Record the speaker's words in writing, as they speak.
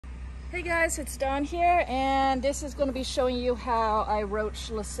Hey guys, it's Dawn here, and this is going to be showing you how I roach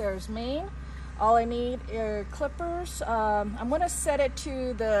Lasair's mane. All I need are clippers. I'm going to set it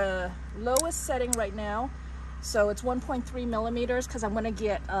to the lowest setting right now, so it's 1.3 millimeters because I'm going to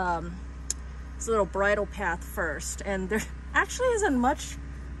get this little bridle path first, and there actually isn't much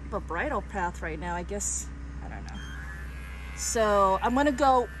of a bridle path right now, I guess. I don't know. So I'm going to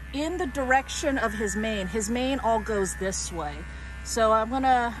go in the direction of his mane. His mane all goes this way. So I'm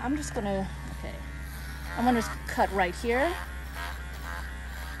gonna cut right here.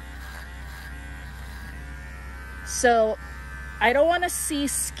 So I don't want to see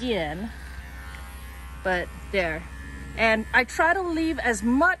skin, but there. And I try to leave as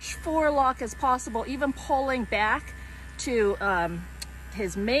much forelock as possible, even pulling back to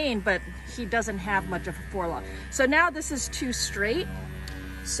his mane, but he doesn't have much of a forelock. So now this is too straight.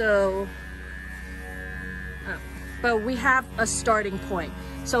 So but we have a starting point.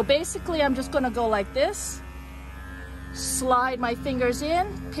 So basically I'm just gonna go like this, slide my fingers in,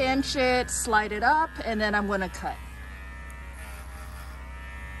 pinch it, slide it up, and then I'm gonna cut.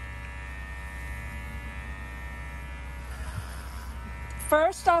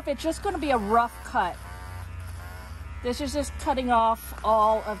 First off, it's just gonna be a rough cut. This is just cutting off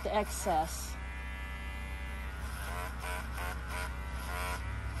all of the excess.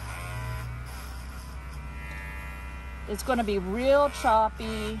 It's going to be real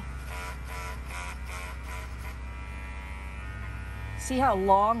choppy. See how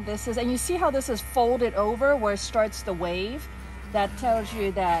long this is? And you see how this is folded over where it starts the wave? That tells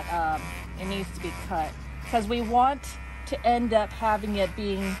you that it needs to be cut. Because we want to end up having it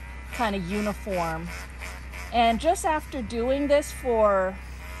being kind of uniform. And just after doing this for,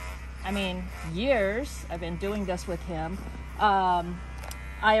 years, I've been doing this with him,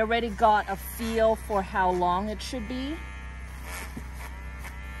 I already got a feel for how long it should be.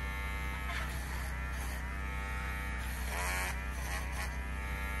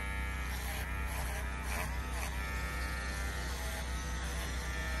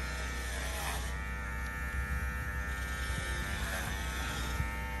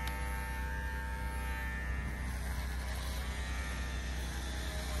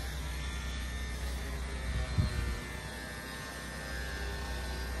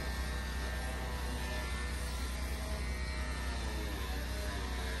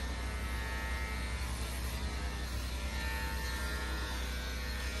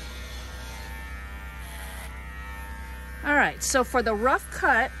 All right, so for the rough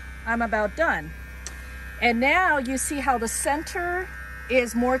cut, I'm about done. And now you see how the center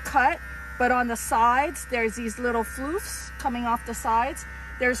is more cut, but on the sides, there's these little floofs coming off the sides.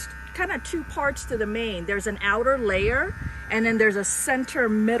 There's kind of two parts to the mane. There's an outer layer, and then there's a center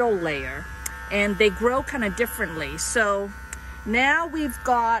middle layer, and they grow kind of differently. So now we've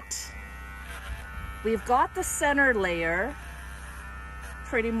got the center layer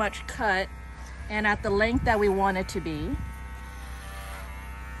pretty much cut and at the length that we want it to be.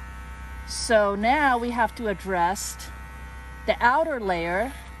 So now we have to address the outer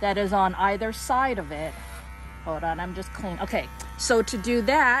layer that is on either side of it. Hold on, I'm just clean. Okay, so to do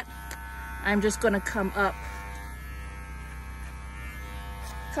that, I'm just gonna come up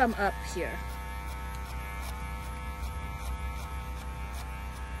here.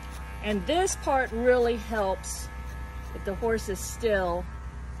 And this part really helps if the horse is still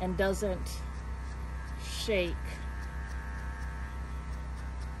and doesn't shake.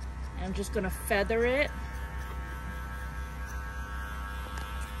 I'm just going to feather it.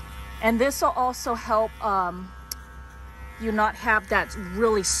 And this will also help you not have that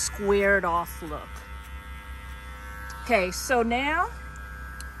really squared off look. Okay, so now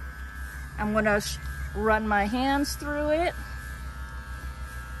I'm going to run my hands through it.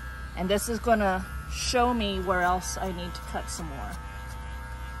 And this is going to show me where else I need to cut some more.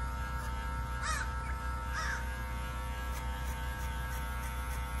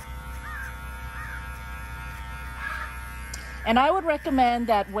 And I would recommend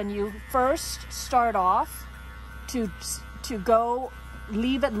that when you first start off to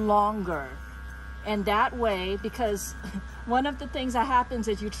leave it longer. And that way, because one of the things that happens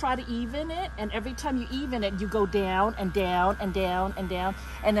is you try to even it, and every time you even it, you go down and down and down and down,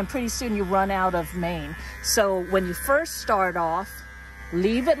 and then pretty soon you run out of mane. So when you first start off,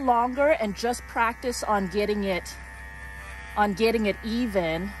 leave it longer and just practice on getting it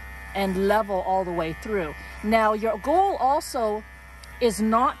even and level all the way through. Now your goal also is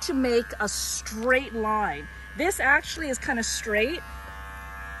not to make a straight line. This actually is kind of straight.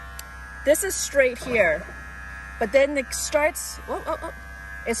 This is straight here, but then it starts,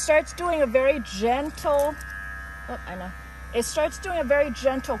 it starts doing a very gentle, it starts doing a very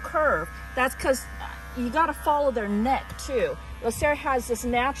gentle curve. That's because you got to follow their neck too. Lasair has this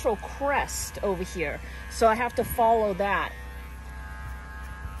natural crest over here, so I have to follow that.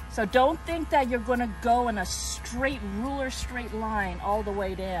 So don't think that you're going to go in a straight straight line all the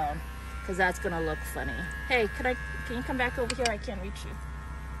way down, because that's going to look funny. Hey, can you come back over here? I can't reach you.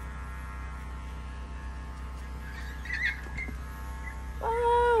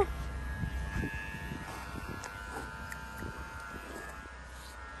 Oh.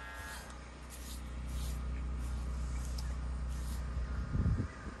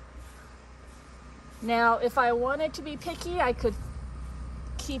 Now, if I wanted to be picky, I could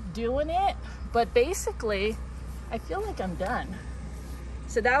keep doing it, but basically, I feel like I'm done.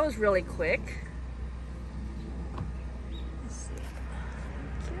 So that was really quick. Let's see.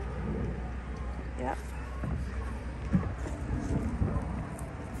 Yep.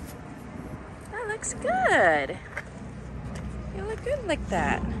 That looks good. You look good like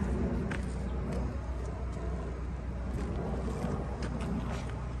that.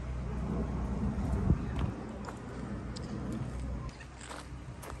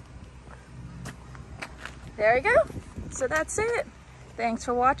 There you go. So that's it. Thanks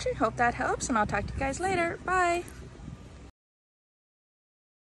for watching. Hope that helps, and I'll talk to you guys later. Bye.